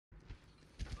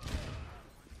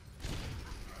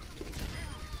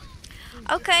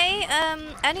Okay,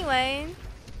 anyway.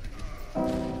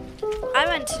 I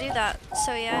meant to do that,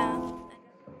 so yeah.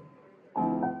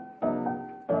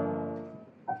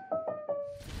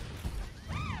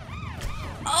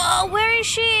 Oh, where is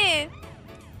she?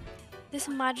 This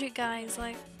magic guy is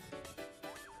like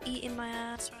eating my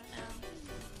ass right now.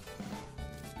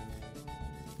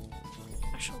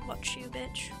 I shall watch you,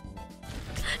 bitch.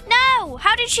 No!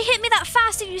 How did she hit me that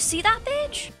fast? Did you see that,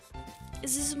 bitch?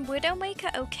 Is this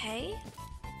Widowmaker okay?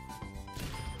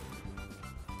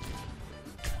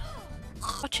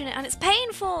 Watching it and it's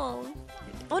painful.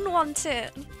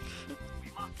 Unwanted.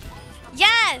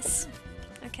 Yes!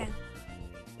 Okay.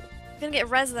 I'm gonna get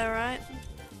res though, right?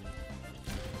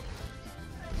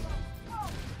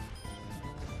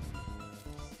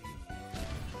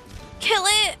 Kill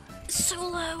it! So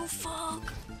low,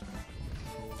 fuck.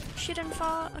 She didn't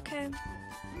fall, okay.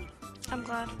 I'm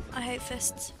glad. I hate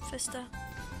fists. Fister.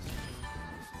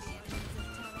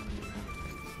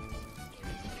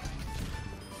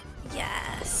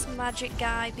 Yes, magic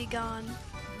guy, be gone.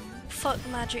 Fuck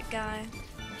magic guy.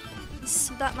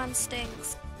 That man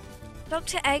stinks.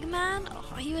 Dr. Eggman?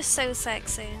 Oh, he was so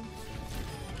sexy.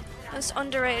 Most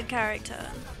underrated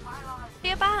character. What are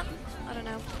you about? I don't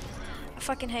know. I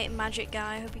fucking hate magic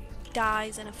guy. I hope he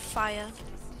dies in a fire.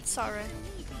 Sorry.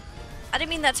 I didn't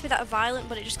mean that to be that violent,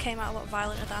 but it just came out a lot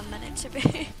violenter than I meant it to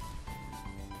be.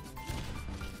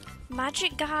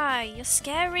 Magic guy, you're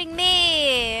scaring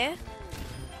me!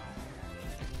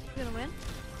 You're gonna win?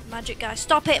 Magic guy,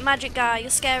 stop it, magic guy, you're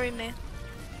scaring me.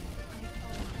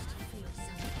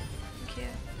 Thank you.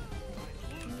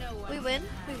 We win,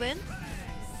 we win.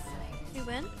 We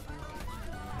win.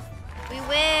 We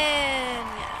win,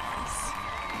 yes.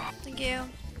 Thank you.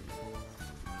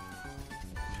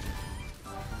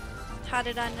 How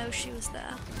did I know she was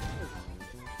there?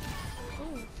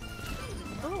 Ooh.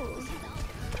 Ooh.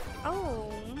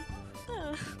 Oh.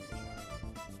 Oh.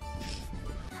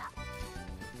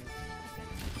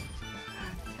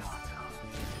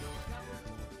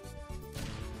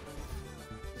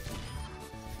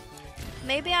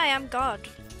 Maybe I am God.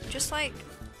 Just like...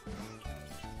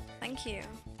 Thank you.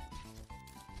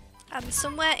 I'm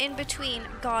somewhere in between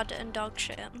God and dog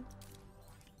shit.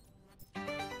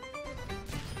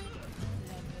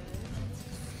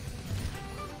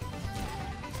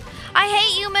 I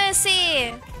hate you,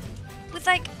 Mercy! With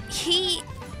like, I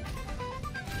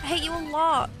hate you a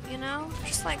lot, you know?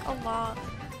 Just like a lot.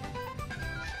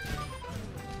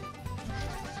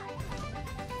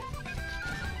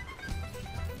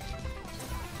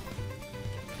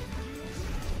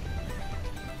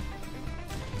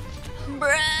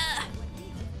 Bruh!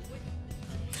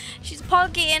 She's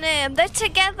poggying him. They're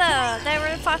together.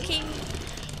 They're a fucking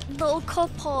little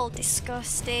couple.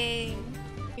 Disgusting.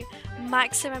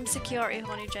 Maximum security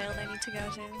honey jail they need to go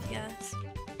to. Yes.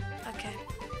 Okay.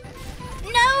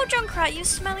 No, Junkrat, you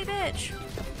smelly bitch.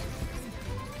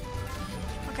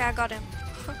 Okay, I got him.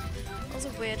 That was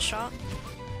a weird shot.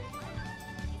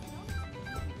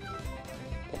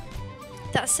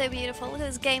 That's so beautiful. Look at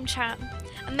this game chat.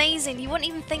 Amazing. You wouldn't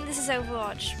even think this is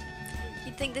Overwatch.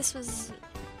 You'd think this was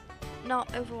not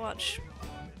Overwatch.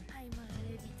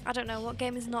 I don't know. What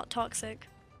game is not toxic?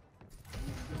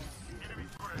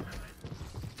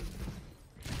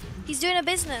 He's doing a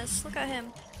business. Look at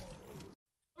him.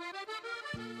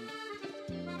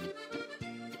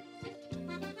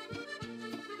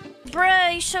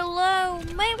 Bruh, he's so low.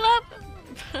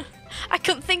 I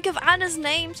couldn't think of Anna's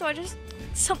name, so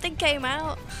something came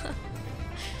out.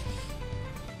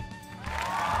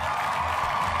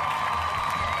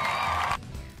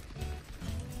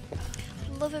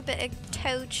 Love a bit of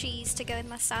toe cheese to go in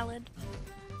my salad.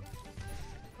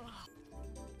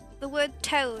 The word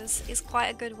toes is quite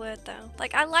a good word though.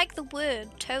 Like, I like the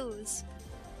word toes.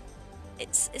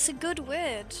 It's a good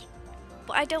word,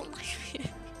 but I don't like it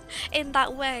in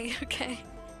that way, okay?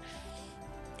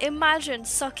 Imagine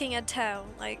sucking a toe,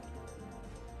 like,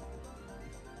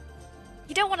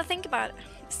 you don't want to think about it.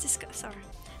 It's disgusting. Sorry.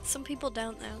 Some people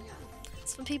don't though.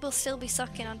 Some people still be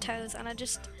sucking on toes, and I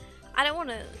don't want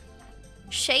to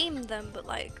shame them, but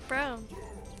like, bro,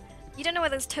 you don't know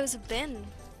where those toes have been.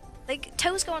 Like,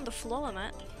 toes go on the floor,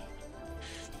 man.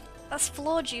 That's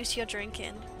floor juice you're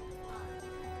drinking.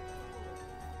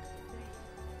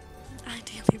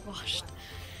 Ideally washed.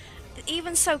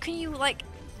 Even so, can you like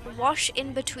wash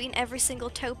in between every single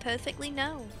toe perfectly?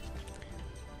 No.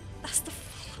 That's the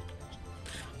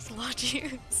floor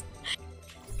juice.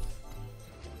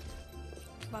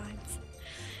 Vibes.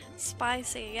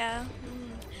 Spicy, yeah.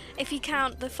 If you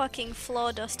count the fucking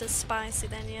floor dust as spicy,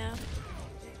 then yeah.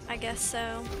 I guess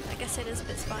so. I guess it is a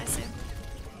bit spicy.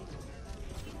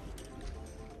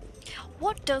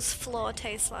 What does floor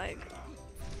taste like?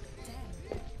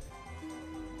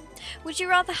 Would you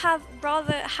rather have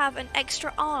an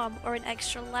extra arm or an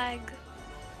extra leg?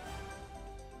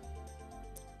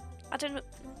 I don't know.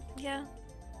 Yeah.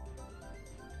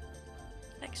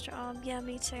 Extra arm. Yeah,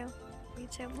 me too. Me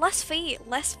too. Less feet.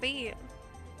 Less feet.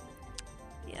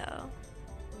 Yeah.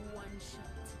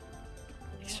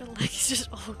 Extra leg is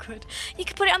just awkward. You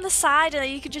could put it on the side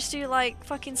and you could just do like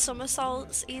fucking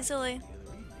somersaults easily.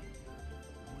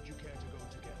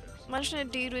 Imagine a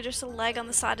dude with just a leg on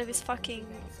the side of his fucking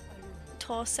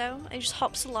torso and he just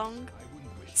hops along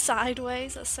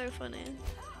sideways. That's so funny.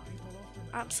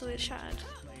 Absolute shattered.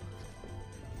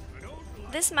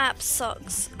 This map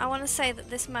sucks. I want to say that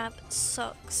this map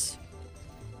sucks.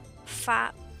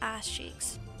 Fat ass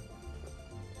cheeks.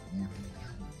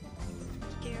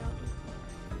 Yeah.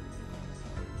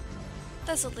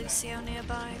 There's a Lucio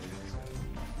nearby.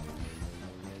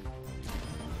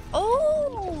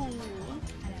 Oh!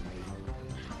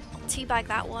 I'll teabag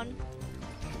that one.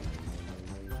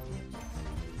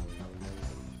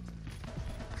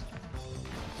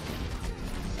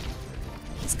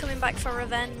 He's coming back for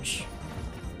revenge.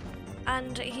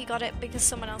 And he got it because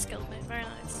someone else killed me. Very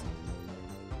nice.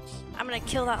 I'm gonna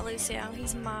kill that Lucio.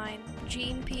 He's mine.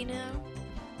 Jean Pino.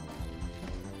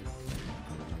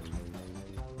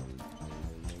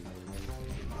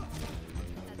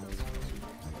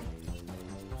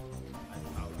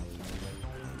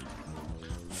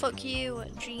 Fuck you,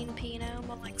 Jean Pino.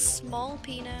 More like small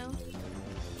Pino.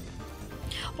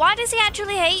 Why does he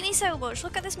actually hate me so much?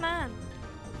 Look at this man.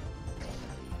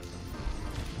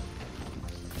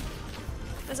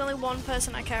 There's only one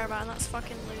person I care about, and that's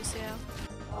fucking Lucio.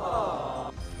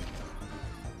 Aww.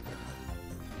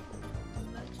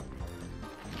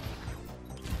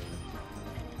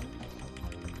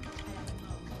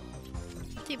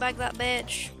 Teabag that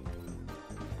bitch.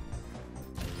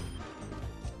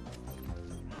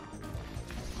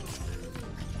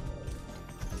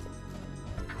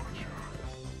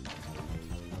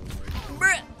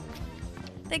 Bruh.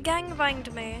 They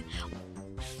gangbanged me.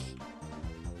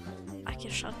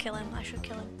 I shall kill him. I shall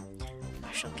kill him.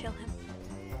 I shall kill him.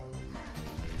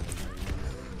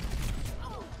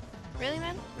 Really,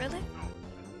 man? Really?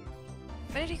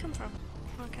 Where did he come from?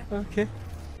 Okay. Okay.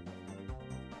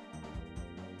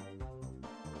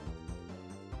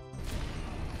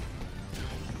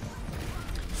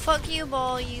 Fuck you,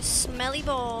 ball, you smelly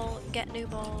ball. Get new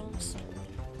balls.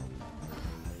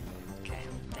 Okay,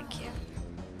 thank you.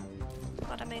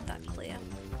 Glad I made that clear.